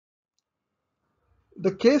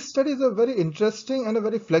The case study is a very interesting and a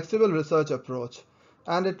very flexible research approach,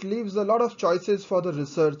 and it leaves a lot of choices for the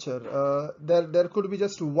researcher. There could be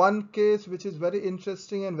just one case which is very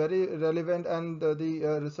interesting and very relevant, and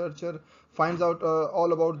the researcher finds out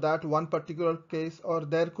all about that one particular case, or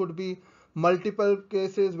there could be multiple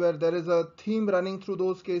cases where there is a theme running through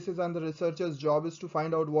those cases, and the researcher's job is to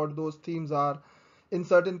find out what those themes are. In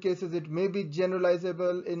certain cases it may be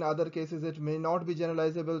generalizable, in other cases it may not be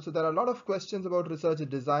generalizable. So there are a lot of questions about research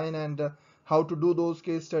design and how to do those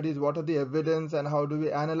case studies, what are the evidence and how do we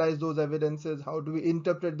analyze those evidences, how do we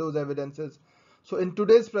interpret those evidences. So in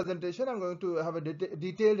today's presentation I'm going to have a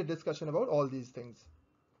detailed discussion about all these things.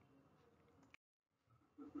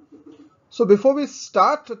 So before we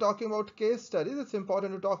start talking about case studies, it's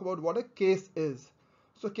important to talk about what a case is.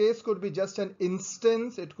 So case could be just an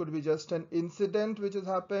instance, it could be just an incident which has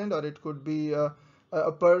happened, or it could be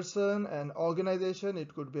a person, an organization,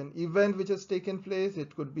 it could be an event which has taken place,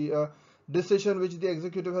 it could be a decision which the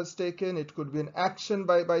executive has taken, it could be an action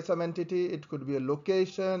by some entity, it could be a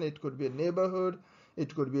location, it could be a neighborhood,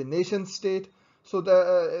 it could be a nation state. So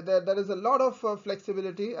there is a lot of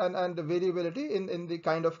flexibility and variability in the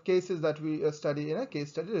kind of cases that we study in a case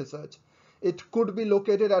study research. It could be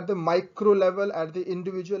located at the micro level, at the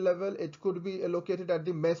individual level. It could be located at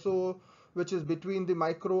the meso, which is between the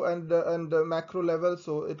micro and the macro level.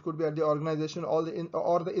 So it could be at the organization or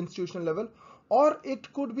the institutional level, or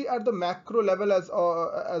it could be at the macro level as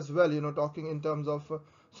well. You know, talking in terms of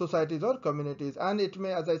societies or communities. And it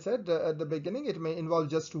may, as I said at the beginning, it may involve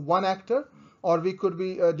just one actor, or we could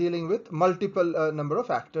be dealing with multiple number of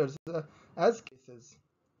actors as cases.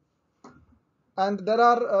 And there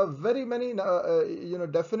are very many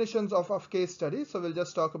definitions of case studies. So we'll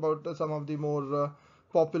just talk about some of the more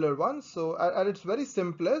popular ones. So at its very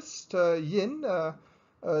simplest, Yin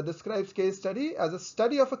describes case study as a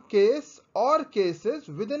study of a case or cases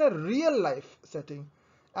within a real life setting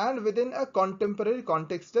and within a contemporary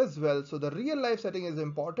context as well. So the real life setting is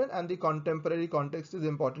important and the contemporary context is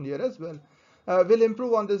important here as well. We'll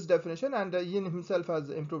improve on this definition, and Yin himself has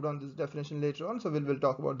improved on this definition later on, so we'll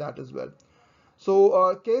talk about that as well.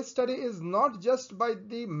 So case study is not just by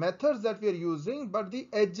the methods that we are using, but the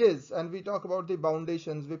edges, and we talk about the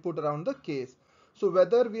foundations we put around the case. So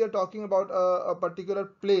whether we are talking about a particular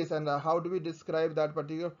place and how do we describe that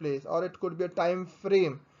particular place, or it could be a time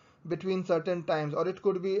frame between certain times, or it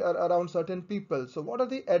could be around certain people. So what are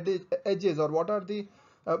the edges, or what are the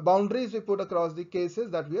boundaries we put across the cases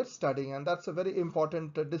that we are studying? And that's a very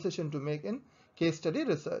important decision to make in case study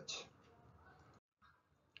research.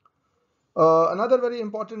 Another very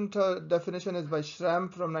important definition is by Schramm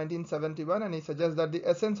from 1971, and he suggests that the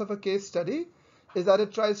essence of a case study is that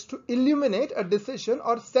it tries to illuminate a decision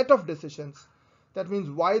or set of decisions. That means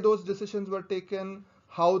why those decisions were taken,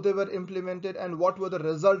 how they were implemented, and what were the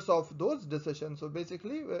results of those decisions. So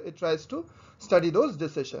basically, it tries to study those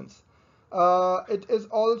decisions. It is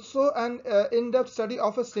also an in-depth study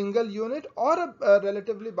of a single unit or a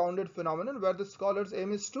relatively bounded phenomenon, where the scholar's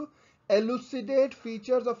aim is to elucidate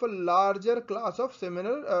features of a larger class of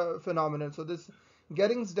similar phenomena. So this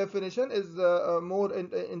Gering's definition is more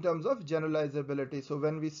in terms of generalizability. So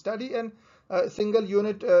when we study a single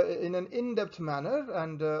unit in an in-depth manner,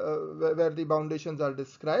 and where the foundations are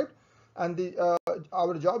described, and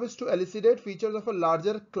our job is to elucidate features of a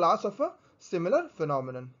larger class of a similar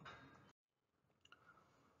phenomenon.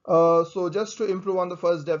 So just to improve on the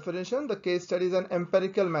first definition, the case study is an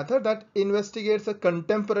empirical method that investigates a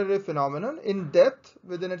contemporary phenomenon in depth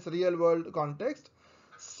within its real world context,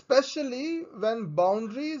 especially when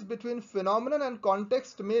boundaries between phenomenon and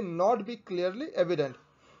context may not be clearly evident.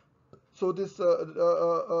 So this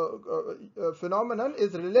phenomenon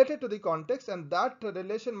is related to the context, and that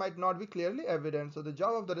relation might not be clearly evident. So the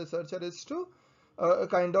job of the researcher is to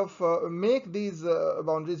make these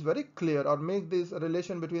boundaries very clear, or make this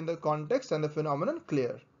relation between the context and the phenomenon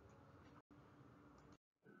clear.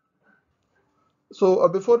 So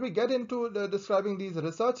before we get into describing these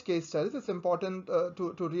research case studies, it's important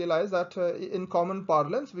to realize that in common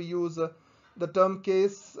parlance we use the term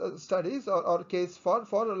case studies or case for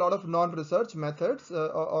a lot of non-research methods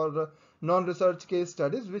or non-research case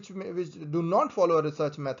studies which do not follow a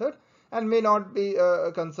research method and may not be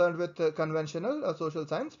concerned with conventional social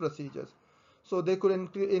science procedures. So they could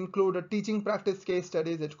include teaching practice case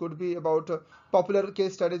studies. It could be about popular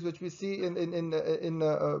case studies which we see in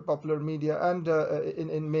popular media and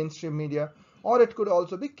in mainstream media, or it could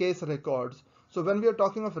also be case records. So when we are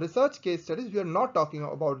talking of research case studies, we are not talking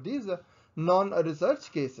about these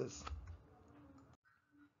non-research cases.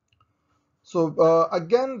 So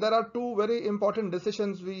again, there are two very important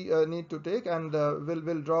decisions we need to take, and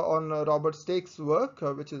we'll draw on Robert Stake's work,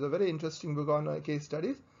 which is a very interesting book on case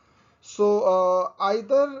studies. So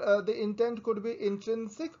either the intent could be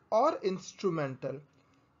intrinsic or instrumental.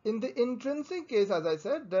 In the intrinsic case, as I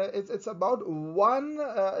said, it's about one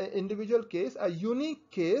individual case, a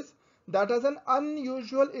unique case that has an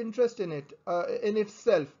unusual interest in it, in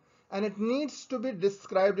itself, and it needs to be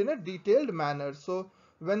described in a detailed manner. So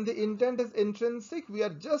when the intent is intrinsic, we are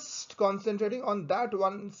just concentrating on that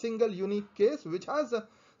one single unique case which has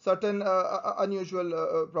certain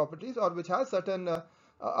unusual properties, or which has certain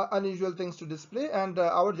unusual things to display, and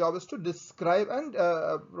our job is to describe and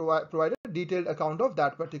provide a detailed account of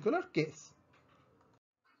that particular case.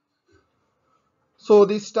 So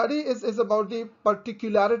the study is about the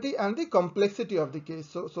particularity and the complexity of the case.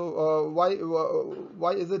 So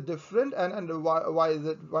why is it different, and why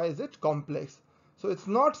is it complex? So it's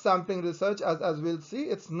not sampling research, as we'll see.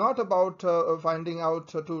 It's not about finding out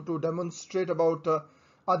to demonstrate about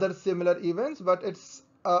other similar events, but it's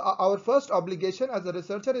our first obligation as a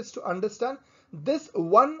researcher is to understand this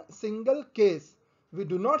one single case. We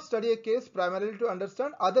do not study a case primarily to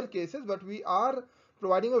understand other cases, but we are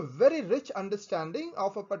providing a very rich understanding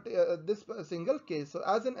of this single case. So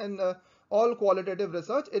as in all qualitative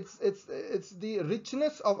research, it's the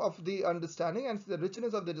richness of the understanding and the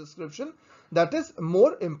richness of the description that is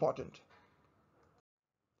more important.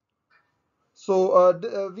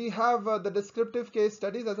 So we have the descriptive case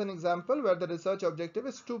studies as an example, where the research objective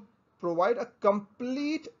is to provide a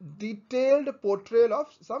complete detailed portrayal of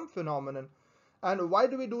some phenomenon. And why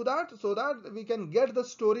do we do that? So that we can get the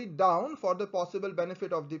story down for the possible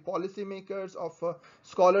benefit of the policymakers, of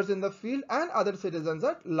scholars in the field, and other citizens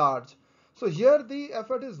at large. So here the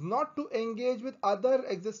effort is not to engage with other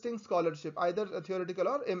existing scholarship, either theoretical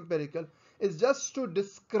or empirical. It's just to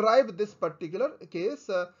describe this particular case,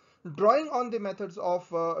 drawing on the methods of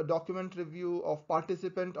document review, of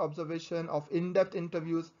participant observation, of in-depth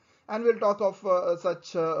interviews, and we'll talk of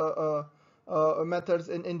such methods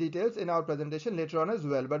in details in our presentation later on as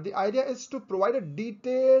well. But the idea is to provide a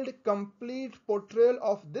detailed, complete portrayal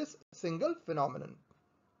of this single phenomenon.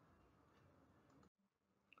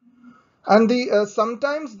 And the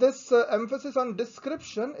sometimes this emphasis on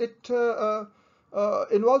description, it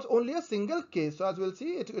involves only a single case. So as we'll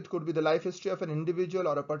see, it could be the life history of an individual,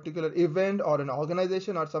 or a particular event, or an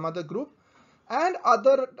organization, or some other group. And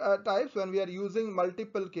other types, when we are using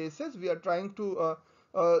multiple cases, we are trying to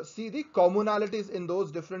see the commonalities in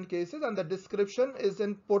those different cases, and the description is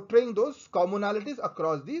in portraying those commonalities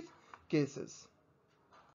across these cases.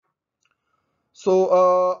 So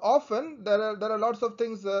often there are lots of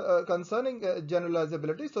things concerning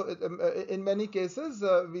generalizability. So in many cases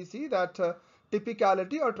we see that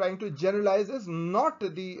typicality, or trying to generalize, is not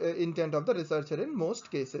the intent of the researcher in most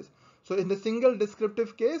cases. So in the single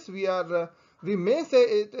descriptive case, we may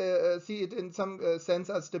say see it in some sense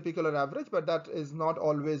as typical or average, but that is not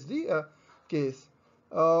always the case.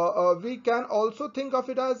 We can also think of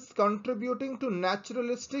it as contributing to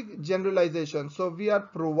naturalistic generalization. So we are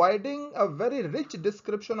providing a very rich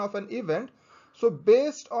description of an event. So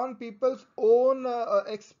based on people's own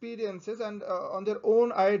experiences and on their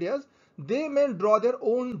own ideas, they may draw their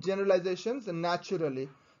own generalizations naturally.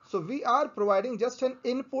 So we are providing just an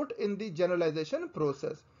input in the generalization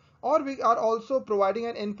process. Or we are also providing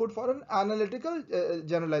an input for an analytical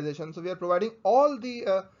generalization. So we are providing all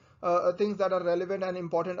the things that are relevant and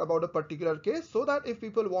important about a particular case, so that if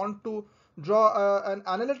people want to draw an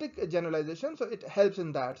analytic generalization, so it helps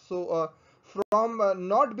in that. So from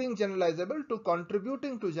not being generalizable to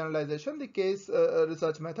contributing to generalization, the case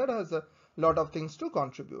research method has a lot of things to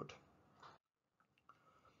contribute.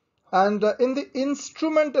 And in the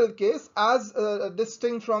instrumental case, as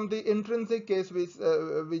distinct from the intrinsic case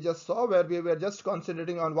we just saw, where we were just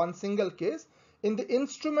concentrating on one single case, in the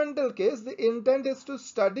instrumental case, the intent is to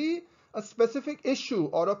study a specific issue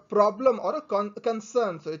or a problem or a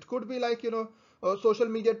concern. So it could be like, social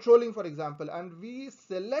media trolling, for example, and we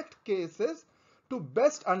select cases to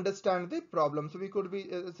best understand the problem. So we could be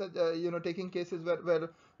taking cases where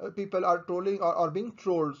people are trolling or being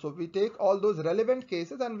trolled. So we take all those relevant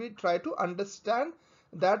cases and we try to understand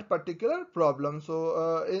that particular problem.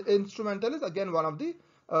 So instrumental is again one of the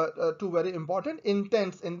two very important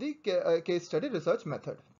intents in the case study research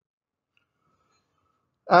method.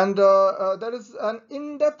 And there is an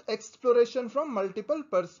in-depth exploration from multiple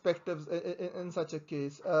perspectives in such a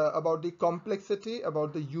case, about the complexity,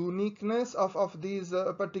 about the uniqueness of these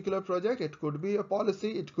particular project. It could be a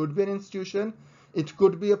policy, it could be an institution, it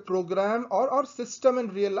could be a program or system in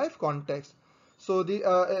real life context. So the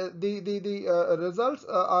results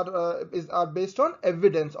are based on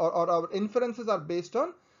evidence, or our inferences are based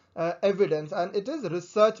on evidence, and it is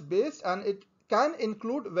research based, and it can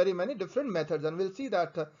include very many different methods, and we'll see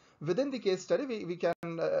that within the case study we can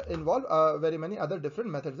involve very many other different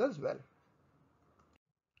methods as well.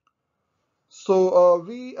 So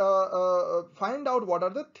we find out what are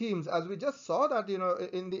the themes, as we just saw that, you know,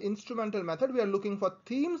 in the instrumental method we are looking for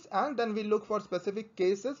themes, and then we look for specific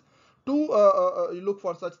cases to look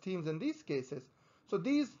for such themes in these cases. So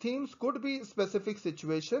these themes could be specific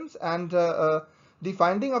situations, and the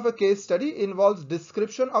finding of a case study involves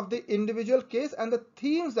description of the individual case and the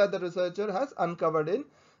themes that the researcher has uncovered in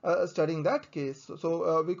studying that case.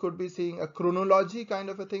 So we could be seeing a chronology kind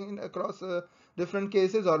of a thing across different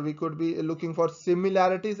cases, or we could be looking for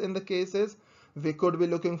similarities in the cases, we could be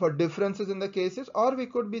looking for differences in the cases, or we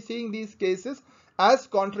could be seeing these cases as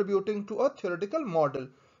contributing to a theoretical model.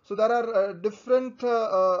 So there are different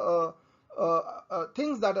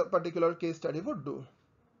things that a particular case study would do.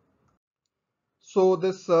 So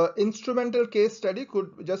this instrumental case study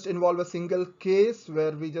could just involve a single case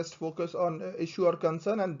where we just focus on issue or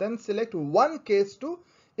concern and then select one case to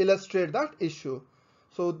illustrate that issue.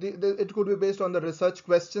 So it could be based on the research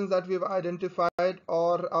questions that we've identified,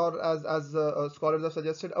 or as scholars have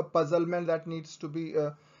suggested, a puzzlement that needs to be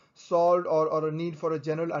solved, or a need for a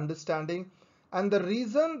general understanding. And the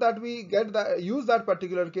reason that we use that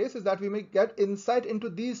particular case is that we may get insight into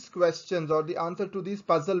these questions, or the answer to these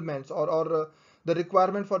puzzlements, or the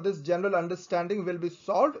requirement for this general understanding will be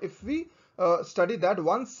solved if we study that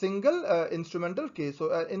one single instrumental case.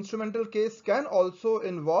 So an instrumental case can also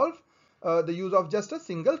involve the use of just a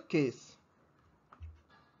single case.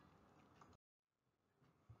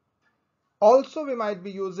 Also, we might be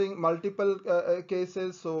using multiple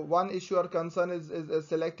cases. So one issue or concern is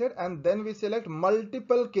selected, and then we select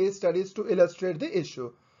multiple case studies to illustrate the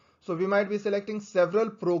issue. So we might be selecting several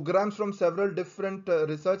programs from several different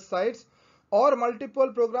research sites, or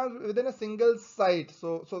multiple programs within a single site.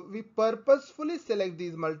 So we purposefully select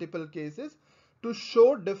these multiple cases to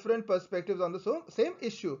show different perspectives on the same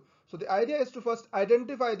issue. So the idea is to first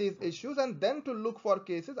identify these issues, and then to look for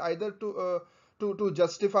cases either to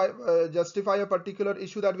justify a particular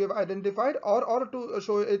issue that we have identified, or to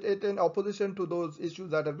show it in opposition to those issues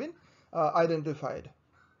that have been identified.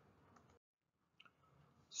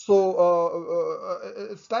 So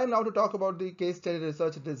it's time now to talk about the case study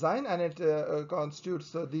research design, and it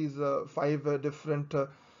constitutes these five different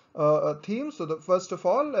themes. So first of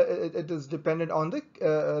all, it is dependent on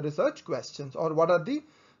the research questions, or what are the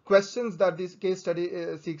questions that this case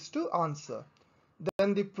study seeks to answer.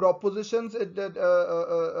 Then the propositions it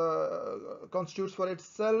constitutes for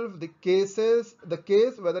itself, the cases, the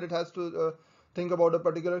case, whether it has to think about a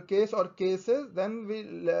particular case or cases. Then we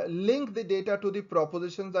link the data to the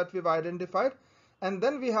propositions that we've identified, and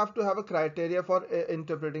then we have to have a criteria for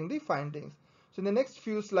interpreting the findings. So in the next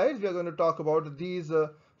few slides, we are going to talk about these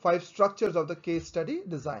five structures of the case study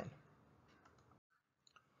design.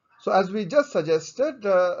 So as we just suggested,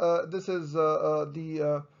 this is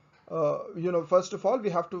first of all, we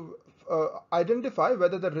have to identify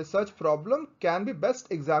whether the research problem can be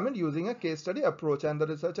best examined using a case study approach, and the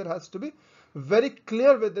researcher has to be very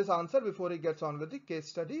clear with this answer before he gets on with the case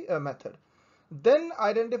study method. Then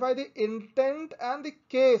identify the intent and the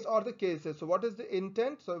case or the cases. So what is the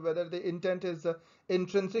intent? So whether the intent is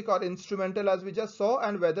intrinsic or instrumental, as we just saw,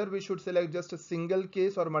 and whether we should select just a single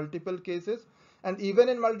case or multiple cases. And even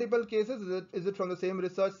in multiple cases, is it from the same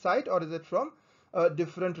research site, or is it from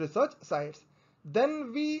different research sites?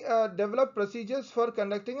 Then we develop procedures for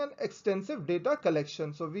conducting an extensive data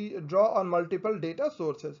collection. So we draw on multiple data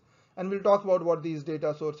sources, and we'll talk about what these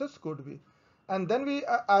data sources could be. And then we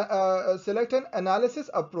select an analysis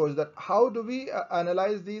approach, that how do we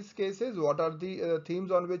analyze these cases, what are the themes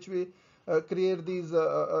on which we create these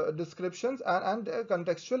descriptions and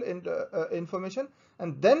contextual information,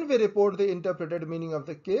 and then we report the interpreted meaning of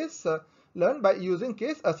the case learned by using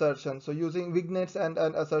case assertions. So using vignettes and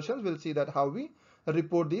assertions, we'll see that how we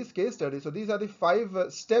report these case studies. So these are the five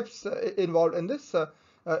steps involved in this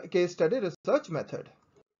case study research method.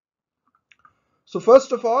 So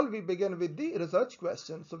first of all, we begin with the research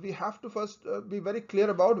questions. So we have to first be very clear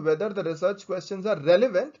about whether the research questions are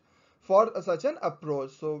relevant for such an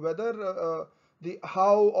approach. So whether the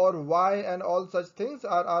how or why and all such things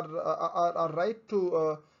are right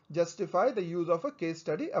to justify the use of a case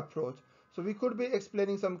study approach. So we could be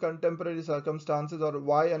explaining some contemporary circumstances, or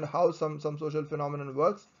why and how some social phenomenon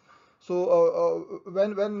works. So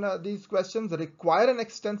when these questions require an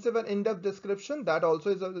extensive and in-depth description, that also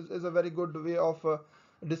is a very good way of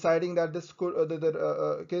deciding that this could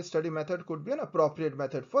the case study method could be an appropriate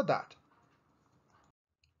method for that.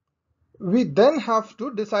 We then have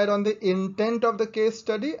to decide on the intent of the case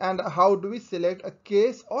study and how do we select a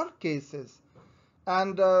case or cases.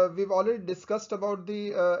 And we've already discussed about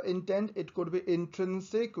the intent. It could be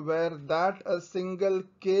intrinsic, where that a single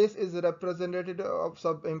case is representative of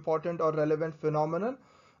some important or relevant phenomenon,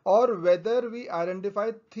 or whether we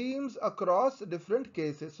identify themes across different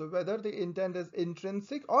cases. So whether the intent is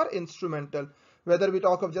intrinsic or instrumental, whether we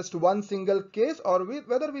talk of just one single case or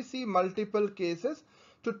whether we see multiple cases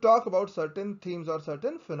to talk about certain themes or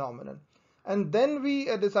certain phenomenon. And then we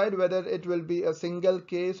decide whether it will be a single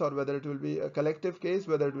case or whether it will be a collective case,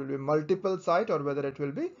 whether it will be multiple site or whether it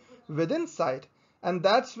will be within site. And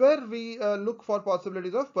that's where we look for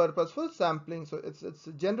possibilities of purposeful sampling. So it's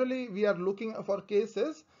generally we are looking for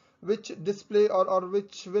cases which display or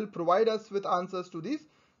which will provide us with answers to these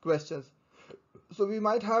questions. So we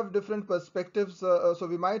might have different perspectives. So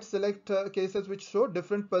we might select cases which show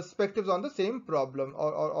different perspectives on the same problem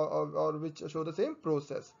or which show the same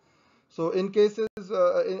process. So in cases,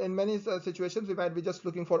 in many situations, we might be just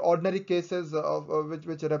looking for ordinary cases of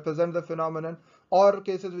which represent the phenomenon, or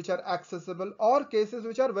cases which are accessible, or cases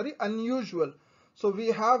which are very unusual. So we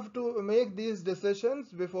have to make these decisions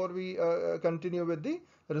before we continue with the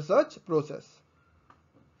research process.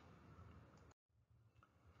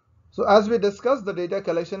 So as we discussed, the data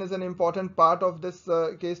collection is an important part of this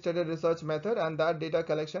case study research method, and that data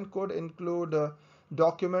collection could include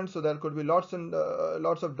documents. So there could be lots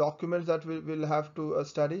of documents that we will have to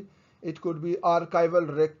study. It could be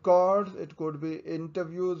archival records. It could be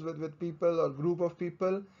interviews with people or group of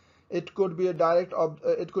people. It could be a direct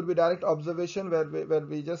observation where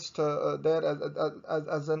we just there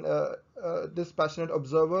as an dispassionate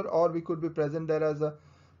observer, or we could be present there as a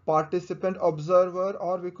participant observer,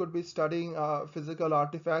 or we could be studying physical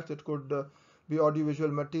artifacts. It could be audiovisual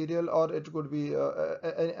material, or it could be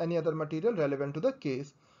any other material relevant to the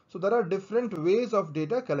case. So there are different ways of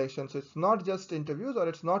data collection. So it's not just interviews, or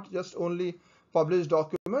it's not just only published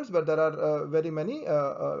documents, but there are very many,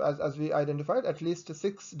 as we identified, at least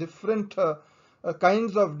 6 different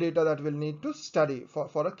kinds of data that we'll need to study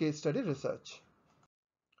for a case study research.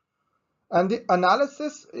 And the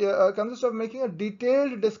analysis consists of making a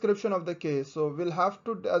detailed description of the case. So we'll have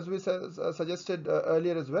to, as we suggested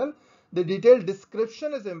earlier as well, the detailed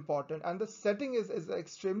description is important, and the setting is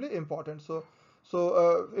extremely important. So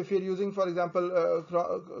if you're using, for example,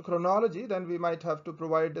 chronology, then we might have to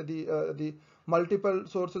provide the multiple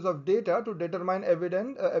sources of data to determine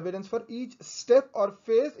evidence for each step or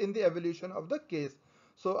phase in the evolution of the case.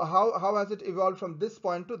 So how has it evolved from this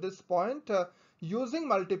point to this point, using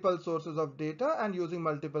multiple sources of data and using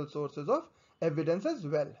multiple sources of evidence as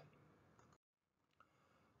well.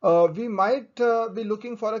 We might be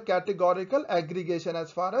looking for a categorical aggregation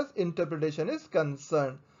as far as interpretation is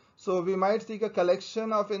concerned. So we might seek a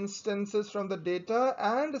collection of instances from the data,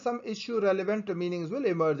 and some issue relevant meanings will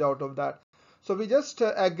emerge out of that. So we just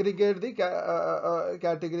aggregate the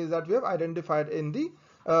categories that we have identified in the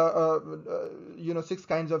 6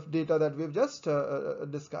 kinds of data that we've just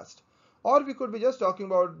discussed. Or we could be just talking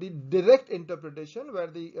about the direct interpretation, where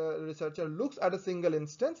the researcher looks at a single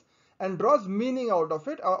instance and draws meaning out of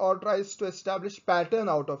it, or tries to establish pattern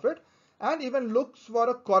out of it, and even looks for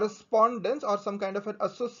a correspondence or some kind of an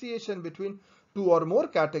association between 2 or more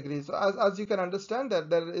categories. So as you can understand,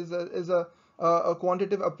 that there is a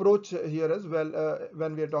quantitative approach here as well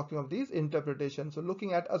when we are talking of these interpretations. So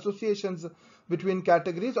looking at associations between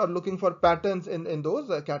categories, or looking for patterns in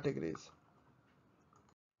those categories.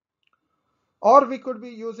 Or we could be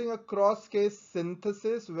using a cross-case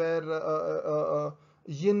synthesis, where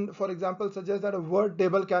Yin, for example, suggests that a word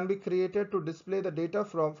table can be created to display the data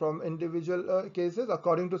from individual cases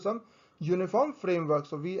according to some uniform framework.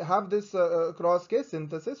 So we have this cross-case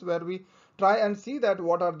synthesis, where we try and see that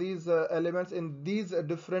what are these elements in these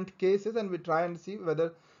different cases, and we try and see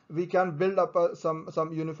whether we can build up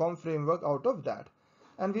some uniform framework out of that.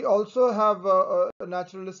 And we also have a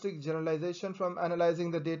naturalistic generalization from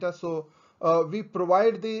analyzing the data. So we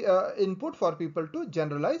provide the input for people to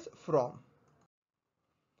generalize from.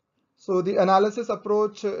 So the analysis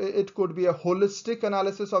approach, it could be a holistic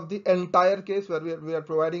analysis of the entire case, where we are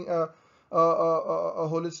providing a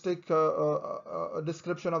holistic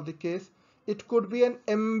description of the case. It could be an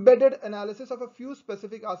embedded analysis of a few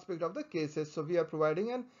specific aspects of the cases. So we are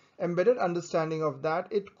providing an embedded understanding of that.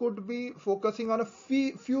 It could be focusing on a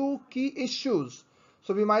few key issues.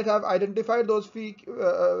 So we might have identified those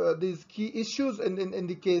these key issues in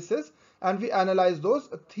the cases, and we analyze those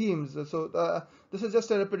themes. So this is just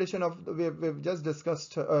a repetition of we've just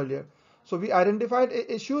discussed earlier. So we identified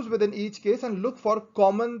issues within each case and look for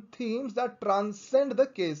common themes that transcend the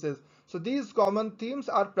cases. So these common themes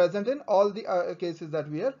are present in all the cases that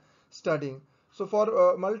we are studying. So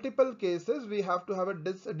for multiple cases, we have to have a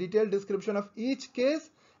detailed description of each case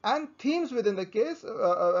and themes within the case,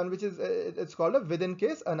 and which is it's called a within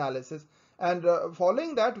case analysis. And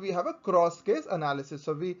following that, we have a cross case analysis.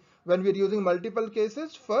 So when we're using multiple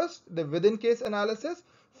cases, first the within case analysis,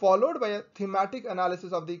 followed by a thematic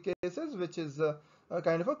analysis of the cases, which is a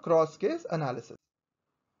kind of a cross case analysis.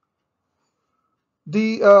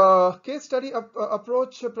 The case study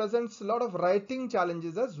approach presents a lot of writing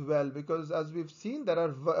challenges as well, because as we've seen, there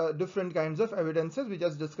are different kinds of evidences. We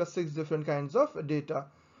just discussed 6 different kinds of data.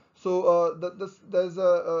 So there's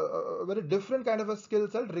a very different kind of a skill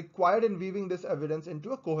set required in weaving this evidence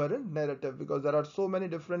into a coherent narrative, because there are so many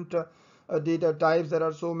different data types, there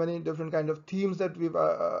are so many different kind of themes that we've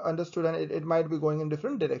understood, and it might be going in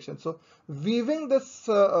different directions. So weaving this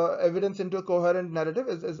evidence into a coherent narrative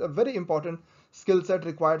is a very important skill set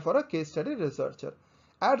required for a case study researcher.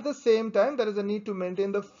 At the same time, there is a need to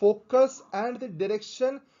maintain the focus and the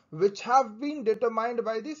direction which have been determined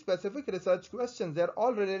by the specific research questions. They are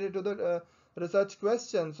all related to the research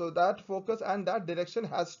question. So that focus and that direction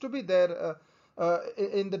has to be there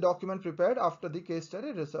in the document prepared after the case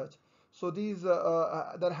study research. So these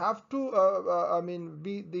there have to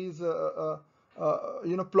be these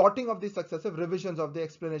plotting of the successive revisions of the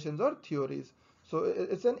explanations or theories. So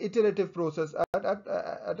it's an iterative process at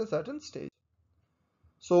a certain stage.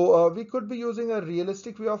 So we could be using a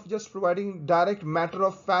realistic way of just providing direct matter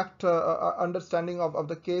of fact understanding of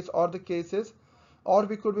the case or the cases, or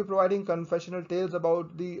we could be providing confessional tales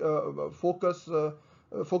about the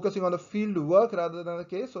focusing on the field work rather than the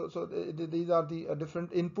case. So these are the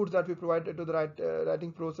different inputs that we provided to the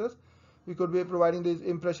writing process. We could be providing these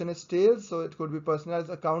impressionist tales, so it could be personalized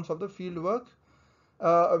accounts of the field work.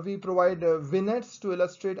 We provide vignettes to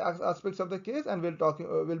illustrate aspects of the case, and we'll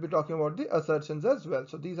be talking about the assertions as well.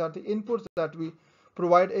 So these are the inputs that we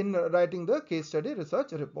provide in writing the case study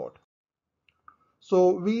research report.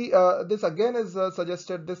 So this again is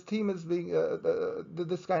suggested. This theme is being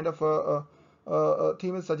this kind of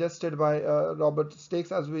theme is suggested by Robert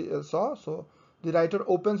Stakes, as we saw. So the writer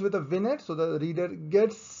opens with a vignette, so the reader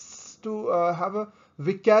gets to have a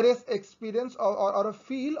vicarious experience or a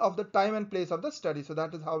feel of the time and place of the study. So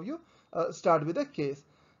that is how you start with a case.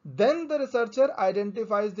 Then the researcher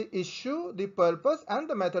identifies the issue, the purpose, and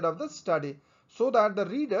the method of the study, so that the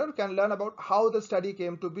reader can learn about how the study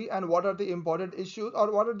came to be and what are the important issues,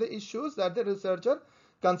 or what are the issues that the researcher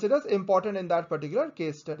considers important in that particular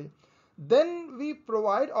case study. Then we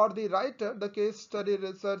provide, or the writer, the case study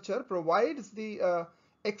researcher, provides the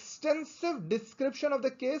extensive description of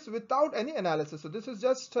the case without any analysis. So this is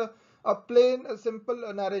just a plain,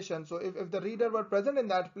 simple narration. So if the reader were present in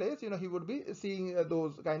that place, he would be seeing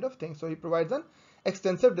those kind of things. So he provides an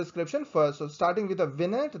extensive description first. So starting with a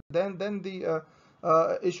vignette, then the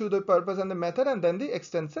issue, the purpose, and the method, and then the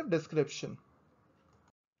extensive description.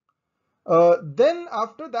 Then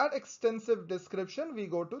after that extensive description, we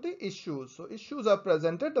go to the issues. So issues are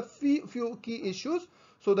presented, the few key issues,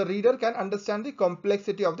 so the reader can understand the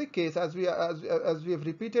complexity of the case, as we have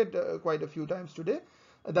repeated quite a few times today,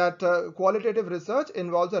 that qualitative research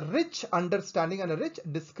involves a rich understanding and a rich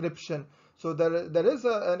description. So there is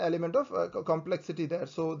an element of complexity there.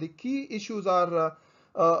 So the key issues are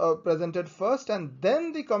presented first, and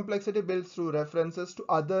then the complexity builds through references to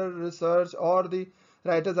other research, or the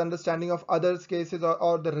writer's understanding of others' cases,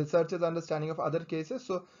 or the researcher's understanding of other cases.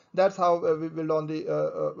 So that's how we build on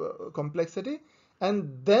the complexity.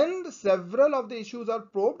 And then several of the issues are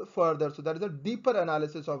probed further. So there is a deeper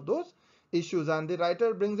analysis of those issues, and the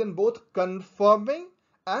writer brings in both confirming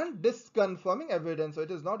and disconfirming evidence. So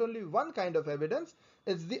it is not only one kind of evidence,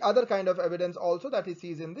 it's the other kind of evidence also that he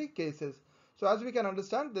sees in the cases. So as we can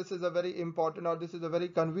understand, this is a very important, or this is a very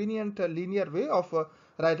convenient linear way of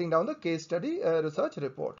writing down the case study research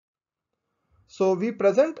report. So we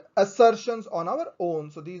present assertions on our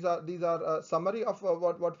own. So these are a summary of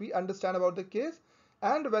what we understand about the case,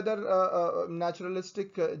 and whether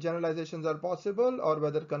naturalistic generalizations are possible, or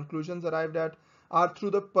whether conclusions arrived at are through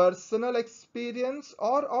the personal experience,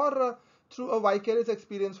 or through a vicarious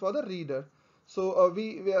experience for the reader. So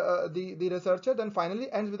the researcher then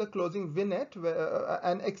finally ends with a closing vignette,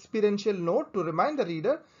 an experiential note to remind the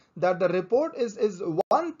reader that the report is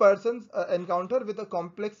one person's encounter with a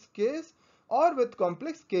complex case or with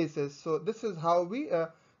complex cases. So this is how we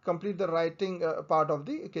complete the writing part of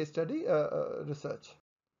the case study research.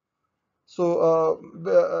 So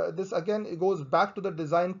this again goes back to the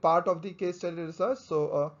design part of the case study research.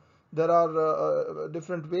 So there are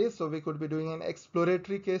different ways. So we could be doing an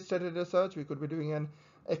exploratory case study research, we could be doing an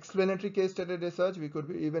explanatory case study research, we could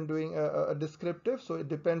be even doing a descriptive. So it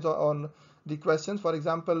depends on the questions. For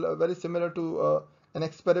example, very similar to an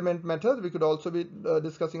experiment method, we could also be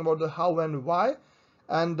discussing about the how and why,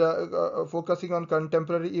 and focusing on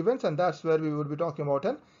contemporary events, and that's where we would be talking about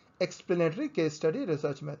an explanatory case study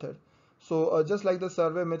research method. So just like the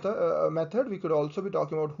survey method, we could also be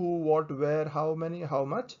talking about who, what, where, how many, how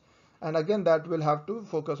much, and again that will have to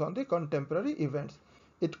focus on the contemporary events.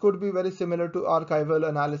 It could be very similar to archival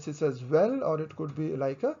analysis as well, or it could be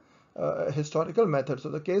like a historical method. So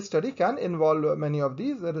the case study can involve many of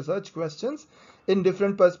these research questions in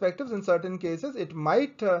different perspectives. In certain cases it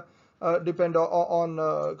might depend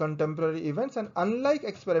on contemporary events, and unlike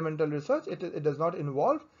experimental research, it does not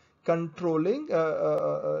involve controlling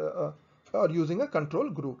or using a control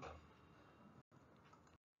group.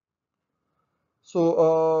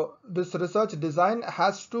 So this research design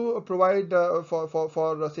has to provide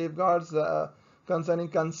for safeguards concerning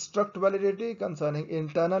construct validity, concerning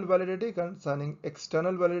internal validity, concerning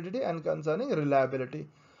external validity, and concerning reliability.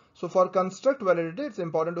 So for construct validity, it's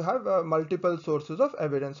important to have multiple sources of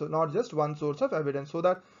evidence, so not just one source of evidence, so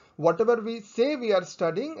that whatever we say we are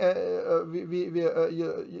studying, that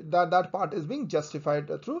part is being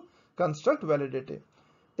justified through construct validity.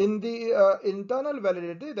 In the internal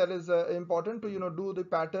validity, that is important to do the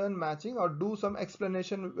pattern matching, or do some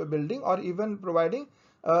explanation building, or even providing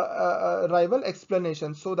rival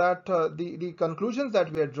explanations, so that the conclusions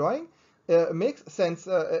that we are drawing makes sense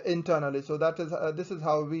internally. So that is this is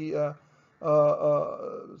how we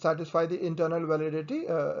satisfy the internal validity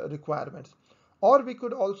requirements. Or we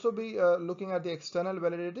could also be looking at the external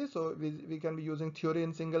validity. So we can be using theory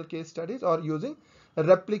in single case studies, or using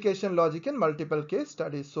replication logic in multiple case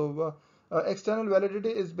studies. So external validity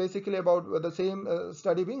is basically about the same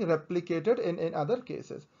study being replicated in other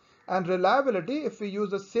cases. And reliability, if we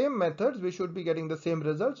use the same methods, we should be getting the same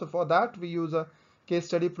results. So for that, we use a case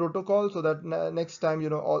study protocol, so that next time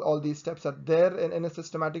all these steps are there in a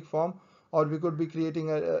systematic form. Or we could be creating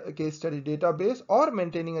a case study database, or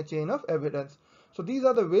maintaining a chain of evidence. So these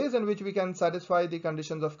are the ways in which we can satisfy the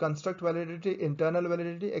conditions of construct validity, internal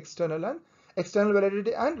validity, external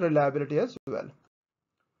validity, and reliability as well.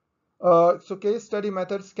 So case study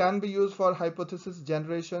methods can be used for hypothesis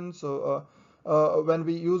generation. So when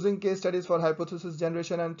we using case studies for hypothesis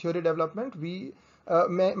generation and theory development, we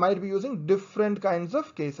might be using different kinds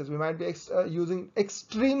of cases. We might be using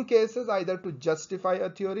extreme cases, either to justify a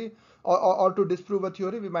theory or to disprove a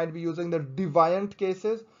theory. We might be using the deviant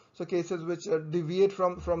cases, so cases which deviate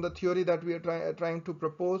from the theory that we are trying to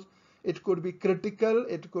propose. It could be critical,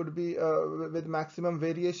 it could be with maximum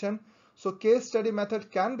variation. So case study method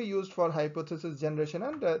can be used for hypothesis generation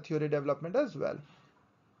and theory development as well.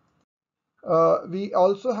 We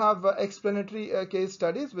also have explanatory case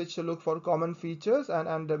studies, which look for common features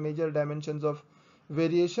and major dimensions of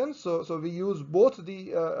variation. So we use both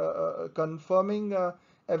the confirming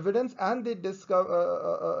evidence and the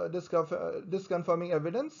disconfirming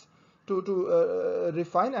evidence to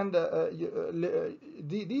refine and the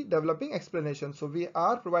developing explanation. So we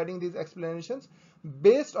are providing these explanations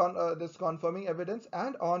based on this confirming evidence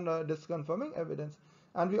and on disconfirming evidence.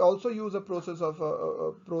 And we also use a process of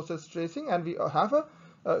process tracing, and we have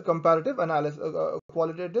a comparative analysis,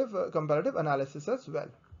 qualitative comparative analysis as well.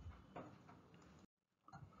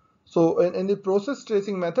 So in the process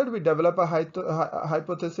tracing method, we develop a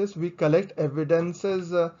hypothesis, we collect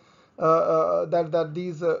evidences that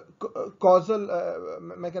these causal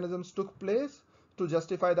mechanisms took place, to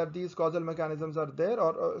justify that these causal mechanisms are there.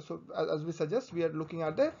 Or so as we suggest, we are looking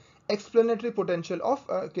at the explanatory potential of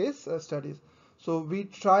case studies. So we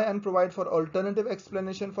try and provide for alternative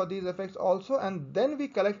explanation for these effects also, and then we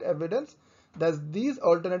collect evidence that these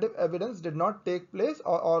alternative evidence did not take place,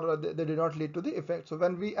 or they did not lead to the effect. So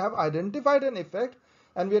when we have identified an effect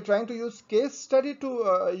and we are trying to use case study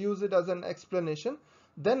to use it as an explanation,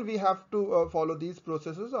 then we have to follow these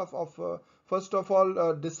processes of first of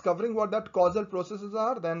all discovering what that causal processes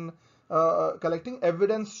are, then collecting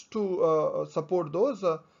evidence to support those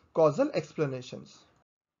causal explanations.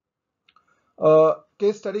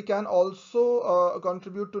 Case study can also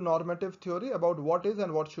contribute to normative theory about what is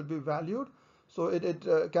and what should be valued. So it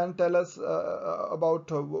can tell us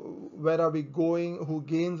about where are we going, who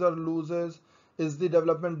gains or loses, is the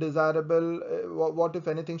development desirable, what if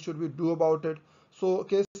anything should we do about it. So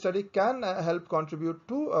case study can help contribute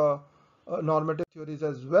to normative theories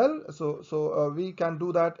as well. So we can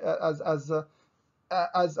do that as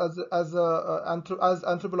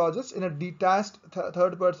anthropologists in a detached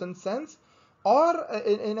third person sense, or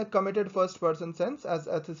in a committed first person sense as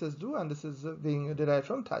ethicists do, and this is being derived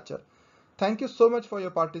from Thatcher. Thank you so much for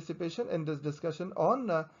your participation in this discussion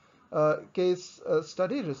on case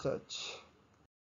study research.